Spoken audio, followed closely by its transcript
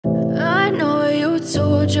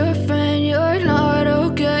told your friend you're not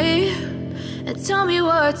okay, and tell me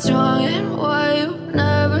what's wrong and why you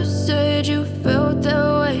never said you felt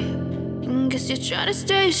that way. And guess you're trying to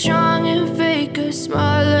stay strong and fake a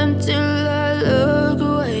smile until I look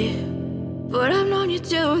away. But I've known you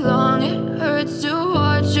too long, it hurts to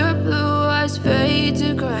watch your blue eyes fade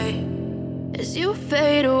to gray as you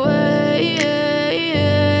fade away,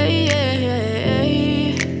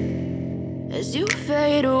 as you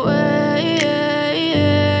fade away.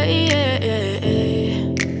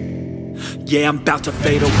 Yeah, I'm about to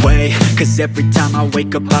fade away, cause every time I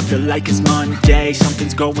wake up I feel like it's Monday.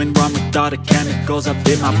 Something's going wrong with all the chemicals up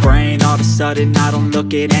in my brain. All of a sudden I don't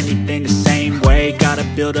look at anything the same way. Gotta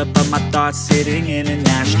build up of my thoughts sitting in an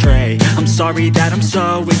ashtray. I'm sorry that I'm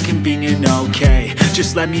so inconvenient, okay.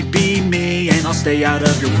 Just let me be me and I'll stay out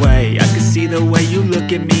of your way. I can see the way you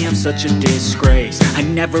look at me, I'm such a disgrace. I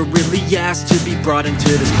never really asked to be brought into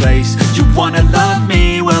this place. You wanna love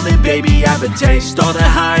me? Well then baby have a taste. All the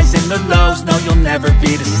highs and the lows, no, you'll never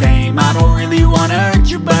be the same. I don't really wanna hurt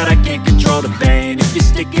you, but I can't control the pain. If you're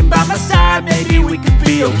sticking by my side, maybe we could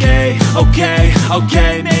be okay.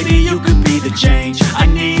 Okay, maybe you could be the change I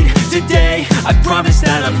need today. I promise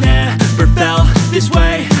that I've never felt this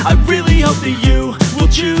way. I really hope that you will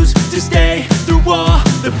choose to stay through all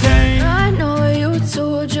the pain. I know you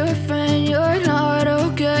told your friend you're not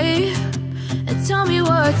okay, and tell me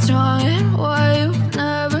what's wrong and why you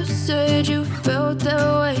never said you felt that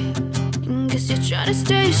way. Guess you're trying to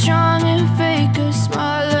stay strong and fake a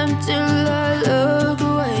smile until I look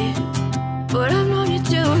away. But I've known you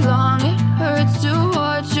too long, it hurts to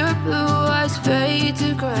watch your blue eyes fade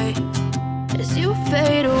to gray as you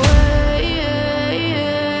fade away,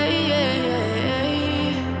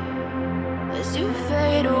 as you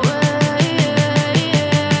fade away,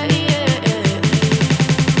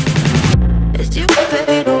 as you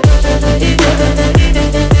fade away.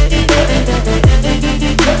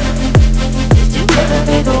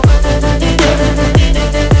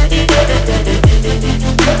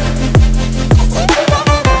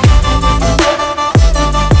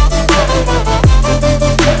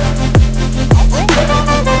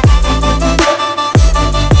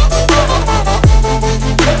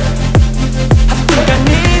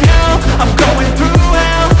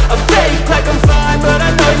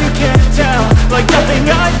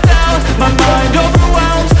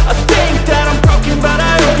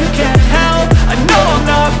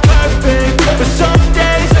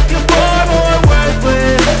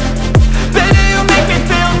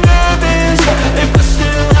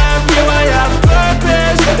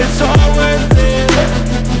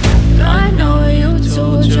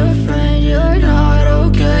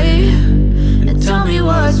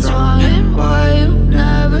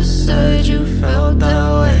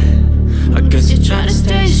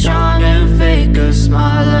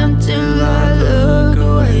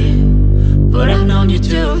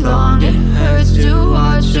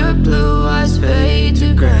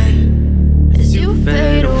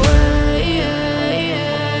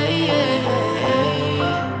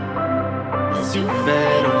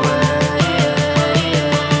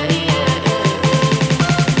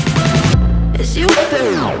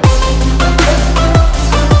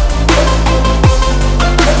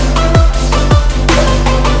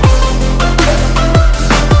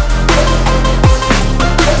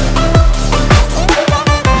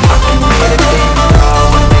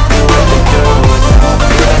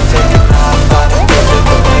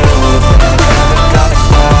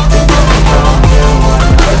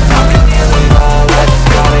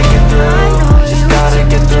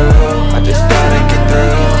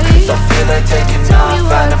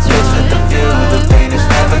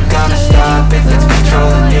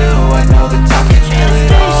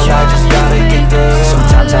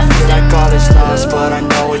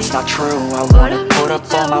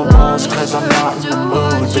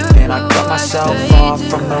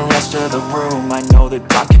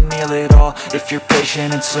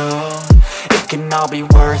 And soon it can all be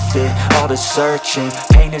worth it, all the searching.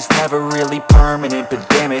 Pain is never really permanent, but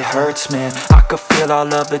damn it hurts, man. I could feel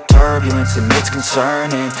all of the turbulence and it's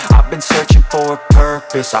concerning. I've been searching for a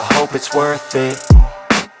purpose, I hope it's worth it.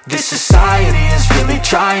 This society is really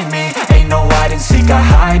trying me. Ain't no hide and seek, I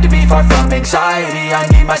hide to be far from anxiety. I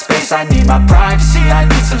need my space, I need my privacy, I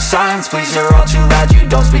need some silence, please. You're all too loud, you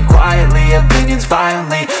don't speak quietly. Opinions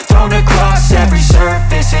violently thrown across every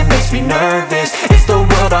surface, it makes me nervous. Is the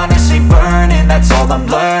world honestly burning? That's all I'm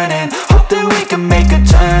learning. Hope that we can make a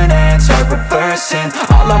turn and start reversing.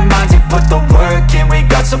 All our minds, we put the work in, we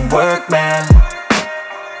got some work, man.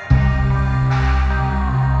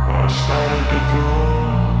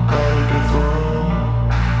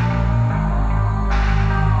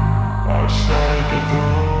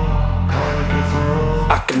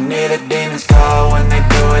 can hear the demons call when they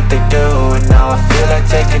do what they do. And now I feel like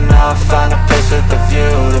taking off, find a place with a view.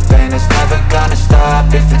 The pain is never gonna stop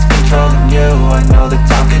if it's controlling you. I know that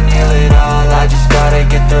time can heal it all, I just gotta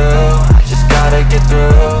get through. I just gotta get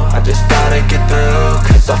through, I just gotta get through.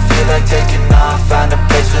 Cause I feel like taking off, find a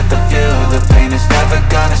place with a view. The pain is never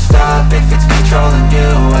gonna stop if it's controlling you.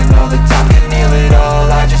 I know that time can heal it all,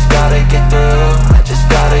 I just gotta get through. I just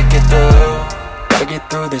gotta get through. Gotta get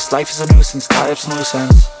through this, life is a nuisance, tie up some loose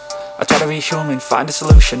ends. I try to be human, find a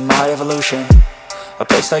solution, my evolution. A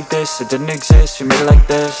place like this, it didn't exist, we made it like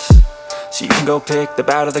this. So you can go pick the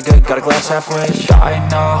bad or the good, got a glass halfway. I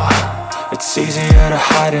know, it's easier to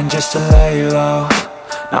hide than just to lay low.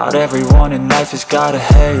 Not everyone in life has got a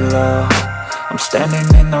halo. I'm standing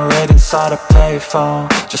in the red inside a payphone,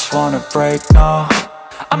 just wanna break, no.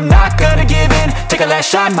 I'm not gonna give in, take a last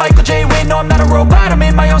shot, Michael J. Win. No, I'm not a robot, I'm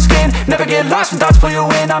in my own skin. Never get lost when thoughts pull you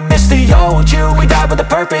in. I miss the old you, we died with a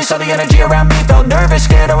purpose. All the energy around me felt nervous,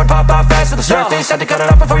 scared I would pop off fast to the surface. Had to cut it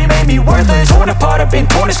off before you made me worthless. Torn apart, I've been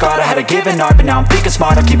torn and scarred. I had a given art, but now I'm thinking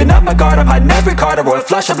smart. I'm keeping up my guard, I'm hiding every card. A royal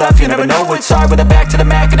flush of left, you never know what's hard. With a back to the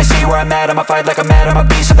mat, gonna see where I'm at. I'ma fight like I'm mad, I'ma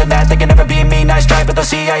be something that they can never be me. Nice try, but they'll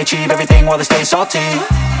see I achieve everything while they stay salty. I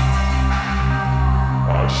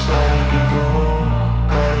just gotta get through,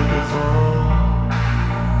 gotta get through.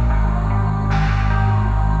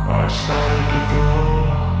 I just gotta get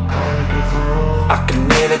through, gotta get through. I can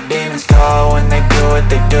hear the demons call when they do what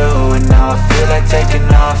they do. And now I feel like taking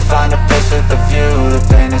off, find a place with a view. The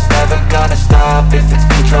pain is never gonna stop if it's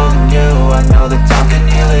controlling you. I